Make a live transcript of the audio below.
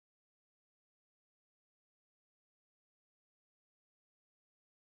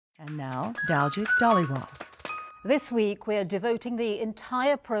And now, Daljit Dhaliwal. This week, we're devoting the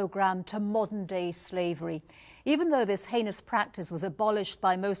entire program to modern-day slavery. Even though this heinous practice was abolished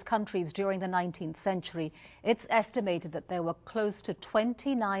by most countries during the 19th century, it's estimated that there were close to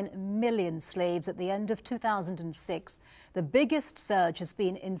 29 million slaves at the end of 2006. The biggest surge has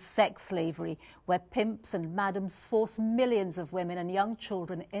been in sex slavery, where pimps and madams force millions of women and young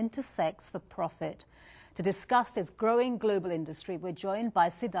children into sex for profit. To discuss this growing global industry, we're joined by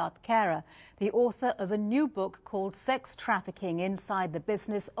Siddharth Kara, the author of a new book called Sex Trafficking Inside the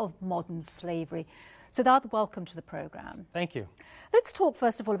Business of Modern Slavery. Siddharth, welcome to the program. Thank you. Let's talk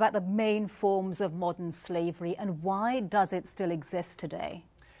first of all about the main forms of modern slavery and why does it still exist today?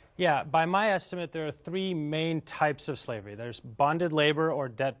 Yeah, by my estimate, there are three main types of slavery. There's bonded labor or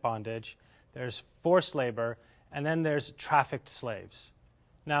debt bondage, there's forced labor, and then there's trafficked slaves.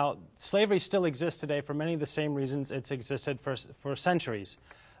 Now, slavery still exists today for many of the same reasons it's existed for centuries.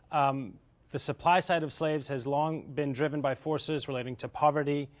 The supply side of slaves has long been driven by forces relating to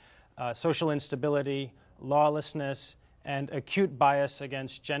poverty, social instability, lawlessness, and acute bias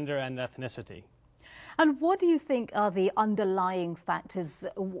against gender and ethnicity. And what do you think are the underlying factors?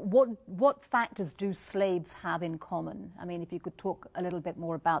 What factors do slaves have in common? I mean, if you could talk a little bit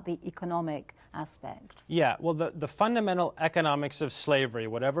more about the economic aspects. Yeah, well, the fundamental economics of slavery,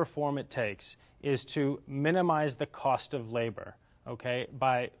 whatever form it takes, is to minimize the cost of labor, okay,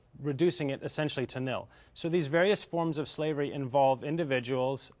 by reducing it essentially to nil. So these various forms of slavery involve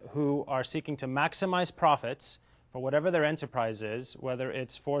individuals who are seeking to maximize profits for whatever their enterprise is, whether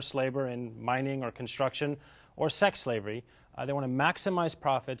it's forced labor in mining or construction or sex slavery. They want to maximize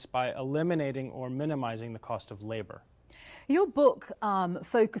profits by eliminating or minimizing the cost of labor. Your book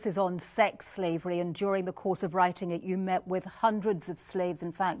focuses on sex slavery, and during the course of writing it, you met with hundreds of slaves.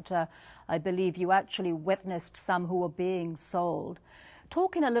 In fact, I believe you actually witnessed some who were being sold.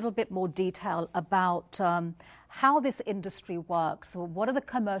 Talk in a little bit more detail about how this industry works. What are the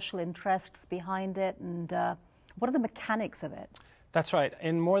commercial interests behind it, and what are the mechanics of it? That's right.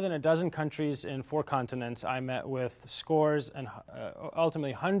 In more than a dozen countries in 4 continents, I met with scores and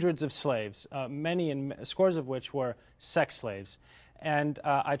ultimately hundreds of slaves, scores of which were sex slaves. And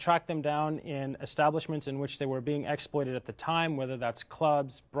I tracked them down in establishments in which they were being exploited at the time, whether that's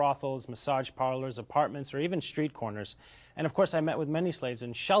clubs, brothels, massage parlors, apartments, or even street corners. And of course, I met with many slaves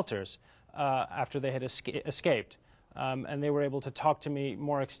in shelters after they had escaped. And they were able to talk to me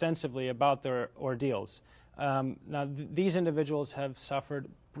more extensively about their ordeals. Now, these individuals have suffered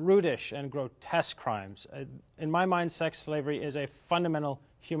brutish and grotesque crimes. In my mind, sex slavery is a fundamental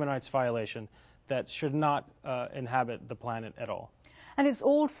human rights violation that should not inhabit the planet at all. And it's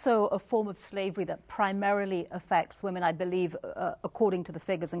also a form of slavery that primarily affects women. I believe, according to the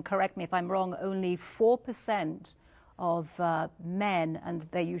figures, and correct me if I'm wrong, only 4% of men, and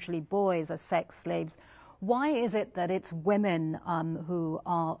they're usually boys, are sex slaves. Why is it that it's women who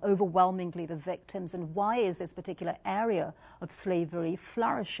are overwhelmingly the victims, and why is this particular area of slavery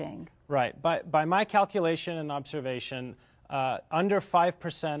flourishing? Right. By my calculation and observation, under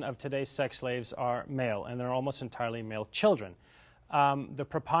 5% of today's sex slaves are male, and they're almost entirely male children. The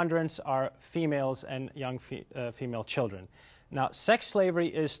preponderance are females and young female children. Now, sex slavery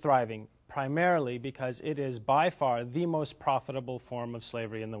is thriving primarily because it is by far the most profitable form of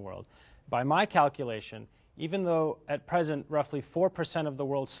slavery in the world. By my calculation, even though at present roughly 4% of the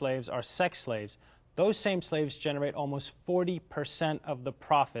world's slaves are sex slaves, those same slaves generate almost 40% of the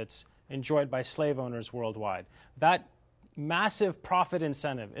profits enjoyed by slave owners worldwide. That massive profit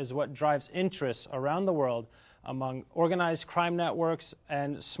incentive is what drives interest around the world among organized crime networks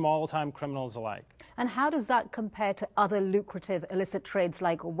and small-time criminals alike. And how does that compare to other lucrative illicit trades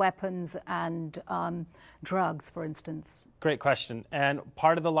like weapons and drugs, for instance? Great question. And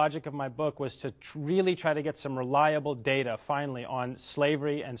part of the logic of my book was to really try to get some reliable data, finally, on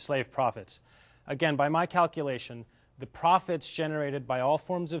slavery and slave profits. Again, by my calculation, the profits generated by all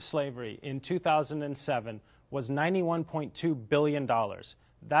forms of slavery in 2007 was $91.2 billion.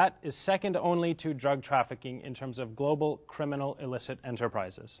 That is second only to drug trafficking in terms of global criminal illicit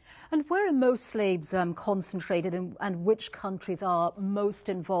enterprises. And where are most slaves concentrated, and which countries are most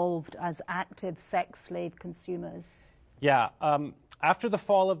involved as active sex slave consumers? Yeah, after the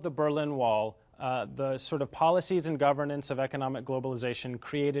fall of the Berlin Wall, the sort of policies and governance of economic globalization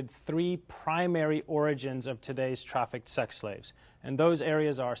created 3 primary origins of today's trafficked sex slaves. And those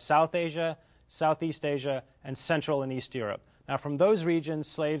areas are South Asia, Southeast Asia, and Central and East Europe. Now, from those regions,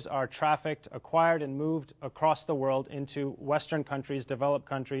 slaves are trafficked, acquired, and moved across the world into Western countries, developed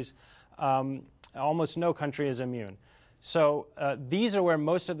countries. Almost no country is immune. So these are where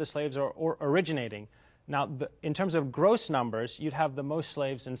most of the slaves are originating. Now, in terms of gross numbers, you'd have the most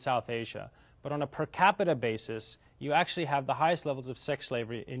slaves in South Asia. But on a per capita basis, you actually have the highest levels of sex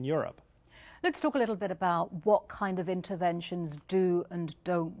slavery in Europe. Let's talk a little bit about what kind of interventions do and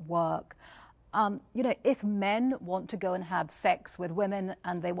don't work. If men want to go and have sex with women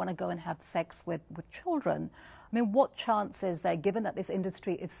and they want to go and have sex with children, I mean, what chance is there, given that this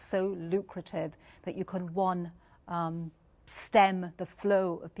industry is so lucrative, that you can, one, stem the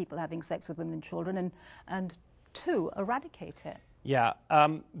flow of people having sex with women and children, and two, eradicate it? Yeah,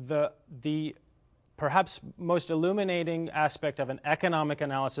 the perhaps most illuminating aspect of an economic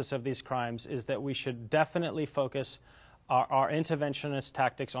analysis of these crimes is that we should definitely focus our interventionist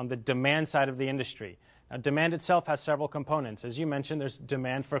tactics on the demand side of the industry. Now, demand itself has several components. As you mentioned, there's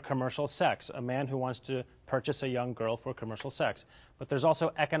demand for commercial sex, a man who wants to purchase a young girl for commercial sex. But there's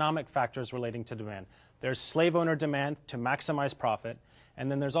also economic factors relating to demand. There's slave owner demand to maximize profit,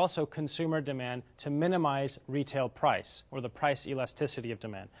 and then there's also consumer demand to minimize retail price, or the price elasticity of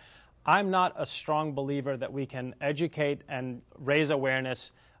demand. I'm not a strong believer that we can educate and raise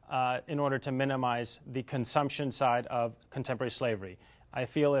awareness in order to minimize the consumption side of contemporary slavery. I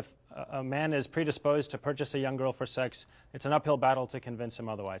feel if a man is predisposed to purchase a young girl for sex, it's an uphill battle to convince him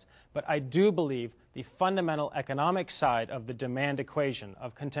otherwise. But I do believe the fundamental economic side of the demand equation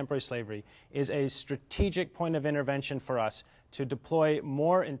of contemporary slavery is a strategic point of intervention for us to deploy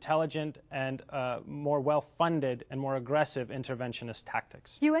more intelligent and more well-funded and more aggressive interventionist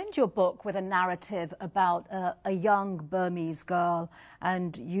tactics. You end your book with a narrative about a young Burmese girl,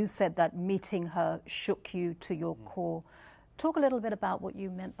 and you said that meeting her shook you to your core. Talk a little bit about what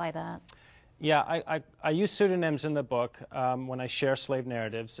you meant by that. Yeah, I use pseudonyms in the book when I share slave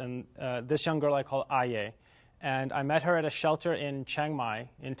narratives, and this young girl I call Aye, and I met her at a shelter in Chiang Mai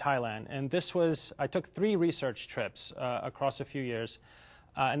in Thailand, and I took 3 research trips across a few years,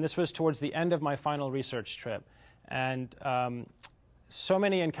 and this was towards the end of my final research trip, and so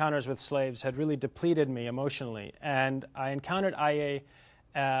many encounters with slaves had really depleted me emotionally, and I encountered Aye,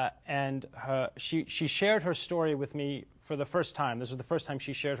 and she shared her story with me for the first time. This was the first time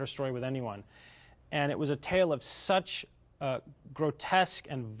she shared her story with anyone. And it was a tale of such grotesque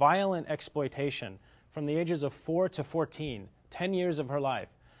and violent exploitation from the ages of 4 to 14, 10 years of her life.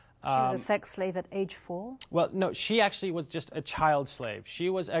 She was a sex slave at age 4? Well, no, she actually was just a child slave. She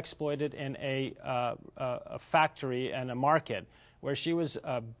was exploited in a factory and a market where she was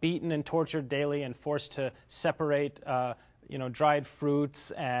beaten and tortured daily and forced to separate dried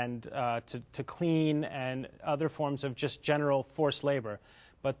fruits and to clean and other forms of just general forced labor.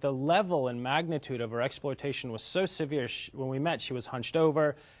 But the level and magnitude of her exploitation was so severe. When we met, she was hunched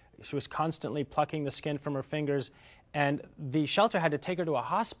over. She was constantly plucking the skin from her fingers. And the shelter had to take her to a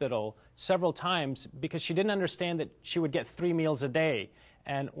hospital several times because she didn't understand that she would get 3 meals a day.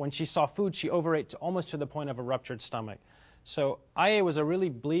 And when she saw food, she overate almost to the point of a ruptured stomach. So Aye was a really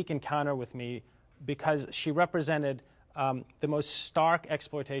bleak encounter with me because she represented the most stark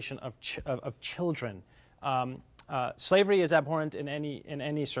exploitation of children. Slavery is abhorrent in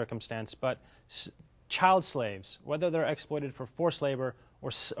any circumstance, but child slaves, whether they're exploited for forced labor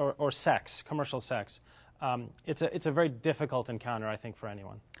or sex, commercial sex, it's a very difficult encounter, I think, for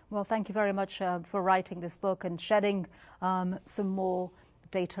anyone. Well, thank you very much for writing this book and shedding some more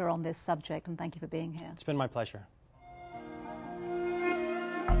data on this subject, and thank you for being here. It's been my pleasure.